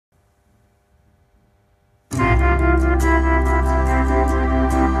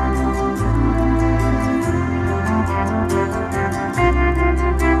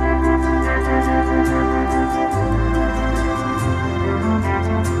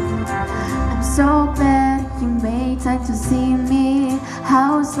So glad you made time to see me.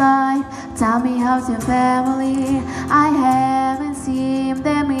 How's life? Tell me, how's your family? I haven't seen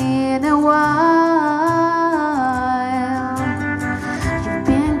them in a while. You've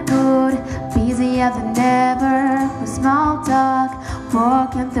been good, busier than ever. With small talk,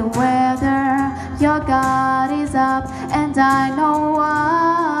 work and the weather. Your guard is up and I know why.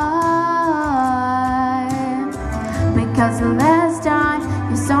 Because the last time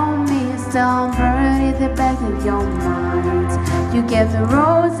you saw me somewhere in the back of your mind, you gave the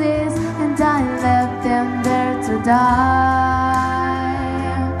roses and I left them there to die.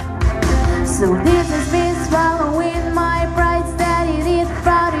 So this is me swallowing my pride, standing in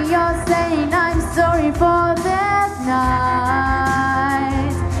front of you saying I'm sorry for that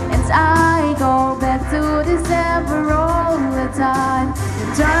night. And I go back to December all the time. In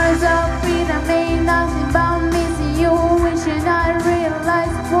terms of freedom ain't nothing but missing you, wishing I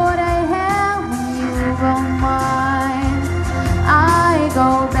realized what I have when you were mine. I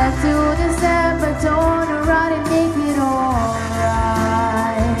go back to December, turn around and make it alright.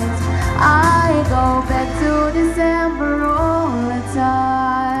 I go back to December all the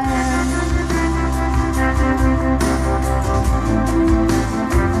time.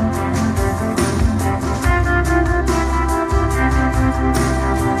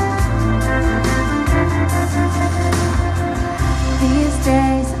 These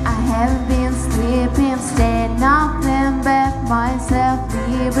days I haven't been sleeping, staying up and back myself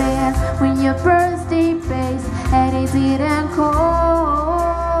leaving. When your birthday face and it didn't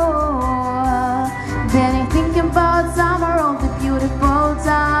call, then I think about summer, all the beautiful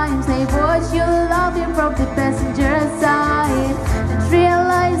times. They watch you loving from the passenger side, and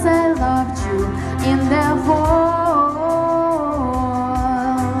realize I loved you in the fall.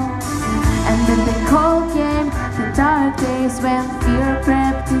 And then the cold came, the dark days when fear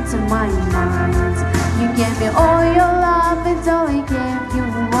crept into my mind. You gave me all your love and all I gave you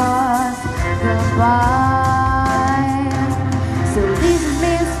was goodbye. So this is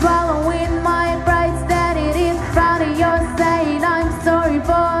me swallowing my pride, standing in front of you saying I'm sorry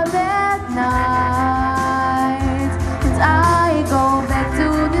for that night. And I go back to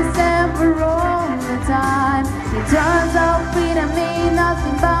December all the time. In terms of freedom ain't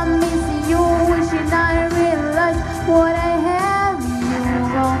nothing but missing you, wishing I realized what I have, you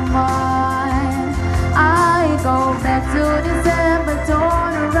were mine. I go back to December,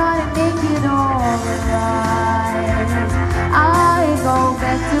 turn around and make it alright. I go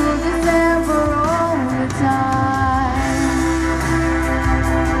back to December all the time.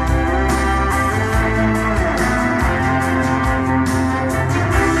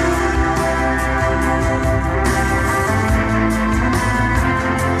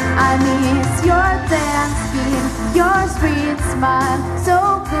 I miss your tan skin, your sweet smile, so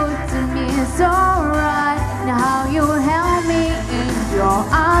good to me, so right. Now how you held me in your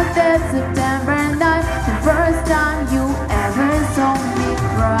arms that September night, the first time you ever saw me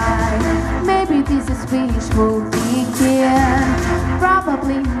cry. Maybe this is wishful thinking,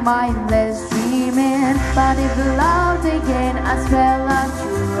 probably mindless dreaming, but if loved again, I spell out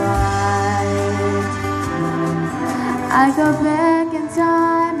you right. I go back in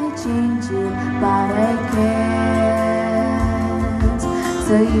time and change it, but I can't.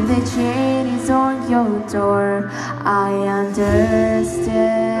 So if the chain is on your door, I understand.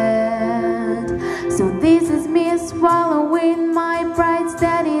 So this is me swallowing my pride,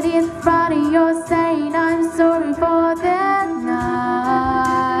 standing in front of you saying I'm sorry for that